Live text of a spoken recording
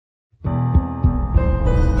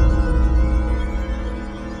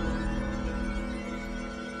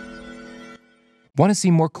Want to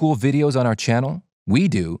see more cool videos on our channel? We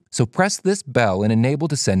do, so press this bell and enable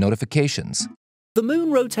to send notifications. The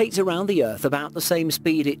Moon rotates around the Earth about the same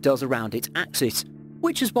speed it does around its axis,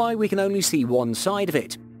 which is why we can only see one side of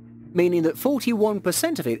it, meaning that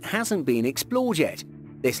 41% of it hasn't been explored yet.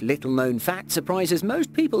 This little-known fact surprises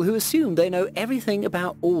most people who assume they know everything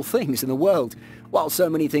about all things in the world, while so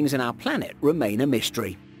many things in our planet remain a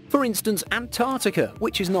mystery. For instance, Antarctica,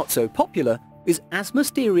 which is not so popular, is as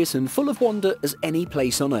mysterious and full of wonder as any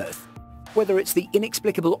place on Earth. Whether it's the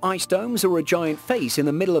inexplicable ice domes or a giant face in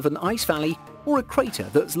the middle of an ice valley, or a crater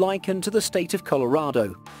that's likened to the state of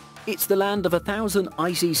Colorado. It's the land of 1,000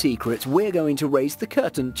 icy secrets. We're going to raise the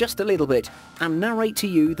curtain just a little bit and narrate to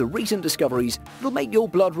you the recent discoveries that'll make your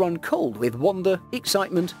blood run cold with wonder,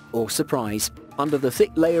 excitement or surprise. Under the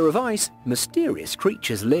thick layer of ice, mysterious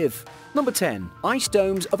creatures live. Number 10. Ice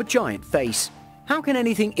domes of a giant face. How can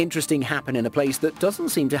anything interesting happen in a place that doesn't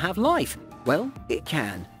seem to have life? Well, it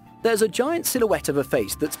can. There's a giant silhouette of a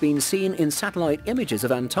face that's been seen in satellite images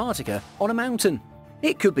of Antarctica on a mountain.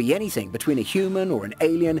 It could be anything between a human or an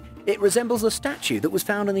alien. It resembles a statue that was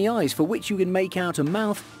found in the ice for which you can make out a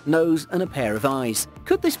mouth, nose and a pair of eyes.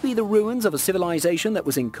 Could this be the ruins of a civilization that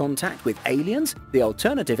was in contact with aliens? The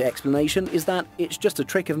alternative explanation is that it's just a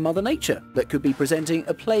trick of Mother Nature that could be presenting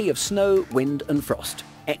a play of snow, wind and frost.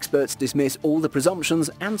 Experts dismiss all the presumptions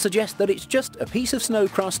and suggest that it's just a piece of snow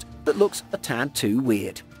crust that looks a tad too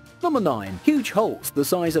weird. Number 9. Huge holes the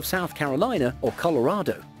size of South Carolina or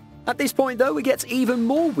Colorado. At this point though, it gets even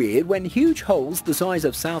more weird when huge holes the size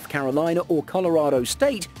of South Carolina or Colorado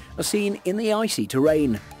State are seen in the icy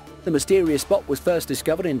terrain. The mysterious spot was first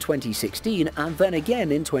discovered in 2016 and then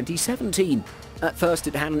again in 2017. At first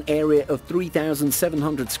it had an area of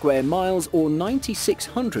 3,700 square miles or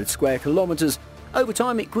 9,600 square kilometers. Over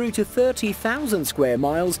time it grew to 30,000 square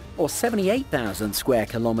miles or 78,000 square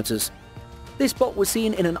kilometers. This spot was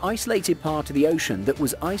seen in an isolated part of the ocean that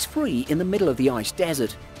was ice-free in the middle of the ice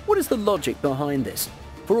desert. What is the logic behind this?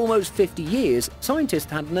 For almost 50 years,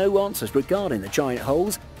 scientists had no answers regarding the giant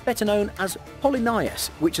holes, better known as polynaios,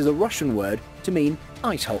 which is a Russian word to mean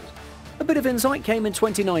ice hole. A bit of insight came in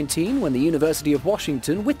 2019 when the University of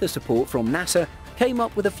Washington, with the support from NASA, came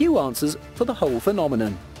up with a few answers for the hole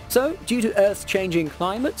phenomenon. So, due to Earth's changing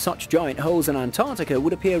climate, such giant holes in Antarctica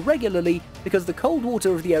would appear regularly because the cold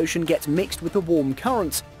water of the ocean gets mixed with the warm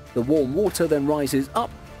currents. The warm water then rises up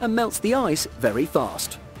and melts the ice very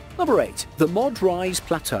fast. Number 8. The Meteorite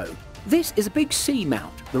Plateau. This is a big sea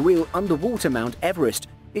mount, the real underwater Mount Everest.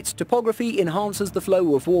 Its topography enhances the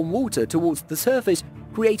flow of warm water towards the surface,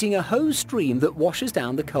 creating a hose stream that washes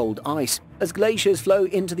down the cold ice. As glaciers flow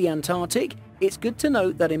into the Antarctic, it's good to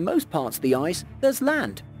note that in most parts of the ice, there's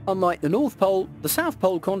land. Unlike the North Pole, the South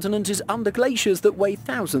Pole continent is under glaciers that weigh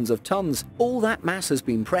thousands of tons. All that mass has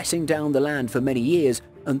been pressing down the land for many years,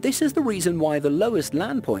 and this is the reason why the lowest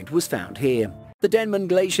land point was found here. The Denman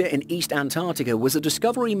Glacier in East Antarctica was a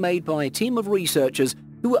discovery made by a team of researchers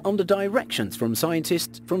who were under directions from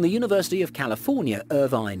scientists from the University of California,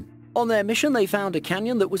 Irvine. On their mission, they found a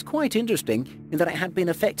canyon that was quite interesting in that it had been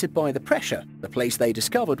affected by the pressure. The place they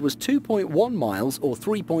discovered was 2.1 miles or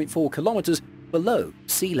 3.4 kilometers below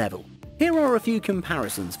sea level. Here are a few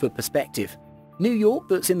comparisons for perspective. New York,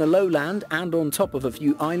 that's in the lowland and on top of a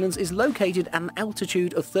few islands, is located at an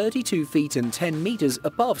altitude of 32 feet and 10 meters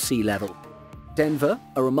above sea level. Denver,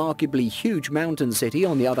 a remarkably huge mountain city,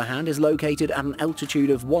 on the other hand, is located at an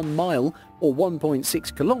altitude of 1 mile or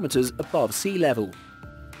 1.6 kilometers above sea level.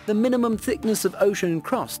 The minimum thickness of ocean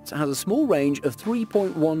crusts has a small range of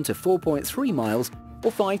 3.1 to 4.3 miles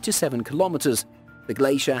or 5 to 7 kilometers. The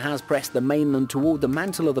glacier has pressed the mainland toward the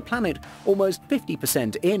mantle of the planet almost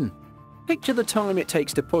 50% in. Picture the time it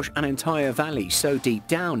takes to push an entire valley so deep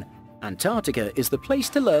down. Antarctica is the place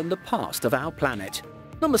to learn the past of our planet.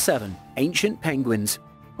 Number 7. Ancient penguins.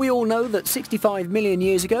 We all know that 65 million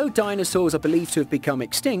years ago, dinosaurs are believed to have become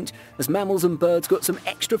extinct as mammals and birds got some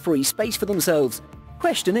extra free space for themselves.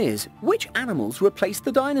 Question is, which animals replaced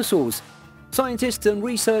the dinosaurs? Scientists and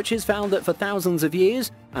researchers found that for thousands of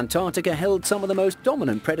years, Antarctica held some of the most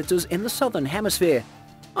dominant predators in the southern hemisphere.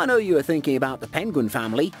 I know you are thinking about the penguin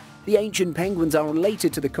family. The ancient penguins are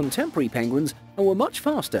related to the contemporary penguins and were much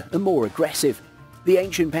faster and more aggressive. The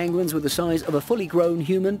ancient penguins were the size of a fully grown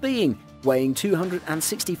human being, weighing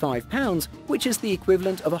 265 pounds, which is the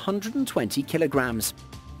equivalent of 120 kilograms.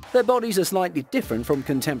 Their bodies are slightly different from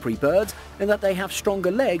contemporary birds in that they have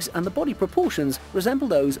stronger legs and the body proportions resemble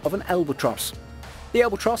those of an albatross. The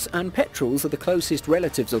albatross and petrels are the closest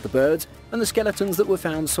relatives of the birds and the skeletons that were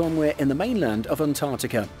found somewhere in the mainland of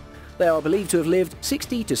Antarctica. They are believed to have lived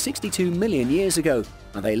 60 to 62 million years ago,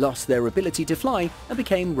 and they lost their ability to fly and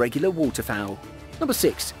became regular waterfowl. Number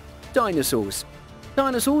 6. Dinosaurs.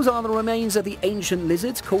 Dinosaurs are the remains of the ancient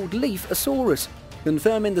lizards called Leaf-osaurus,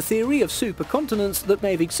 confirming the theory of supercontinents that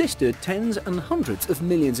may have existed tens and hundreds of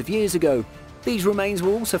millions of years ago. These remains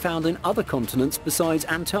were also found in other continents besides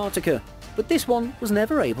Antarctica, but this one was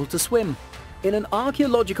never able to swim. In an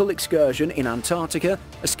archaeological excursion in Antarctica,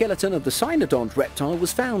 a skeleton of the cynodont reptile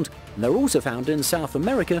was found, and they're also found in South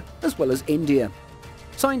America as well as India.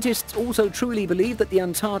 Scientists also truly believe that the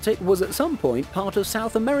Antarctic was at some point part of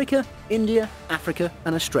South America, India, Africa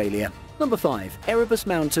and Australia. Number 5. Erebus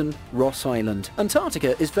Mountain, Ross Island.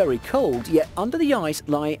 Antarctica is very cold, yet under the ice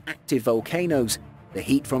lie active volcanoes. The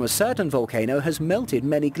heat from a certain volcano has melted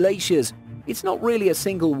many glaciers. It's not really a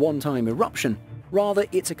single one-time eruption. Rather,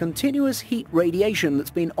 it's a continuous heat radiation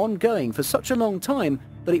that's been ongoing for such a long time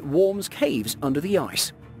that it warms caves under the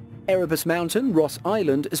ice. Erebus Mountain, Ross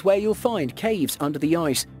Island is where you'll find caves under the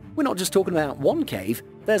ice. We're not just talking about one cave,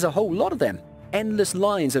 there's a whole lot of them. Endless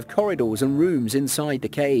lines of corridors and rooms inside the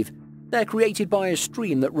cave. They're created by a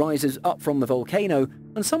stream that rises up from the volcano,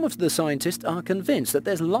 and some of the scientists are convinced that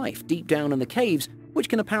there's life deep down in the caves, which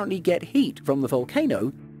can apparently get heat from the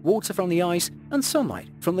volcano, water from the ice, and sunlight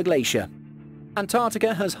from the glacier.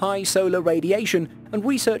 Antarctica has high solar radiation, and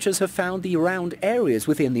researchers have found the round areas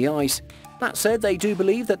within the ice. That said, they do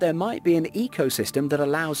believe that there might be an ecosystem that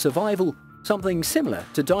allows survival, something similar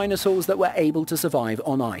to dinosaurs that were able to survive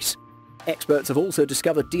on ice. Experts have also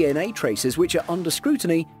discovered DNA traces which are under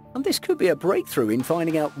scrutiny, and this could be a breakthrough in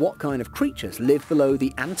finding out what kind of creatures live below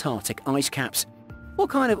the Antarctic ice caps. What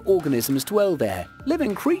kind of organisms dwell there?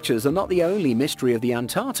 Living creatures are not the only mystery of the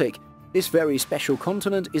Antarctic. This very special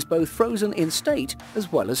continent is both frozen in state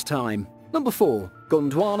as well as time. Number 4.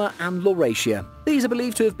 Gondwana and Laurasia. These are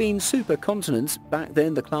believed to have been supercontinents. Back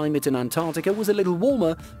then the climate in Antarctica was a little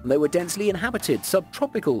warmer, and they were densely inhabited,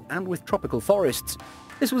 subtropical and with tropical forests.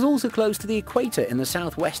 This was also close to the equator in the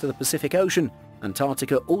southwest of the Pacific Ocean.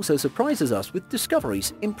 Antarctica also surprises us with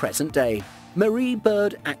discoveries in present day. Marie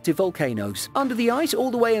Byrd active volcanoes. Under the ice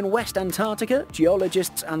all the way in West Antarctica,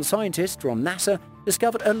 geologists and scientists from NASA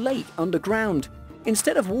discovered a lake underground.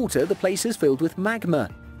 Instead of water, the place is filled with magma.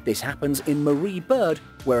 This happens in Marie Byrd,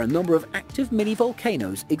 where a number of active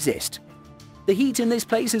mini-volcanoes exist. The heat in this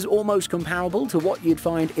place is almost comparable to what you'd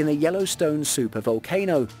find in a Yellowstone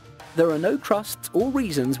supervolcano. There are no crusts or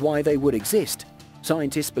reasons why they would exist.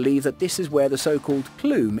 Scientists believe that this is where the so-called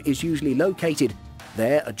plume is usually located.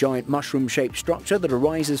 There, a giant mushroom-shaped structure that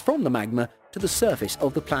arises from the magma to the surface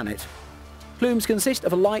of the planet. Plumes consist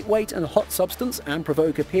of a lightweight and hot substance and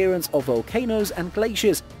provoke appearance of volcanoes and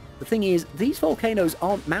glaciers. The thing is, these volcanoes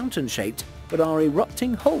aren't mountain-shaped, but are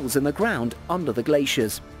erupting holes in the ground under the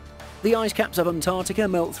glaciers. The ice caps of Antarctica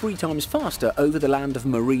melt 3 times faster over the land of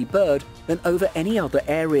Marie Byrd than over any other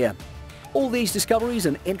area. All these discoveries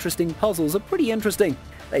and interesting puzzles are pretty interesting.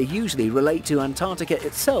 They usually relate to Antarctica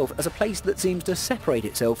itself as a place that seems to separate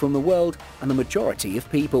itself from the world and the majority of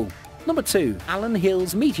people. Number 2. Allen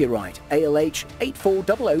Hills Meteorite, ALH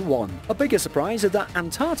 84001. A bigger surprise is that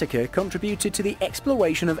Antarctica contributed to the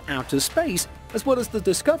exploration of outer space as well as the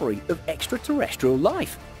discovery of extraterrestrial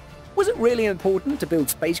life. Was it really important to build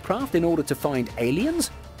spacecraft in order to find aliens?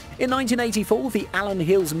 In 1984, the Allen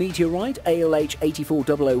Hills Meteorite, ALH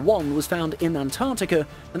 84001, was found in Antarctica,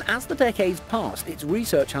 and as the decades passed, its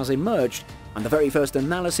research has emerged, and the very first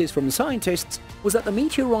analysis from scientists was that the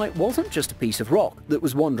meteorite wasn't just a piece of rock that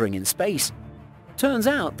was wandering in space. Turns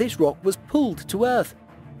out this rock was pulled to Earth.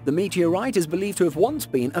 The meteorite is believed to have once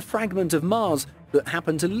been a fragment of Mars that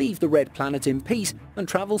happened to leave the red planet in peace and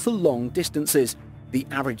travel for long distances. The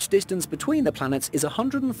average distance between the planets is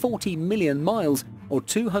 140 million miles, or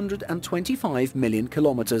 225 million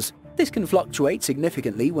kilometers. This can fluctuate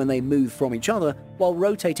significantly when they move from each other while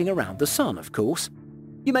rotating around the Sun, of course.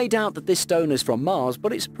 You may doubt that this stone is from Mars,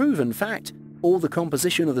 but it's proven fact. All the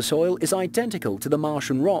composition of the soil is identical to the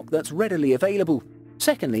Martian rock that's readily available.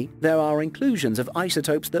 Secondly, there are inclusions of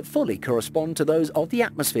isotopes that fully correspond to those of the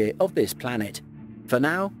atmosphere of this planet. For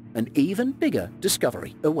now, an even bigger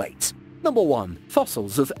discovery awaits. Number 1.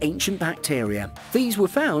 Fossils of ancient bacteria. These were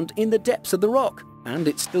found in the depths of the rock, and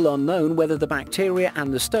it's still unknown whether the bacteria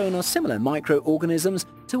and the stone are similar microorganisms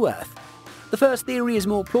to Earth. The first theory is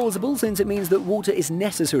more plausible since it means that water is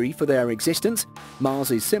necessary for their existence.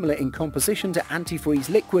 Mars is similar in composition to antifreeze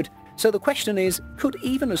liquid, so the question is, could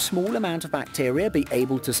even a small amount of bacteria be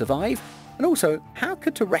able to survive? And also, how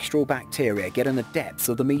could terrestrial bacteria get in the depths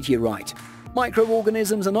of the meteorite?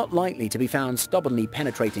 Microorganisms are not likely to be found stubbornly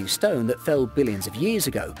penetrating stone that fell billions of years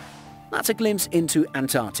ago. That's a glimpse into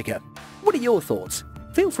Antarctica. What are your thoughts?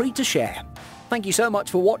 Feel free to share. Thank you so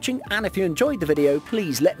much for watching, and if you enjoyed the video,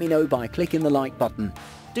 please let me know by clicking the like button.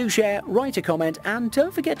 Do share, write a comment, and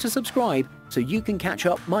don't forget to subscribe so you can catch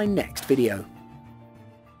up my next video.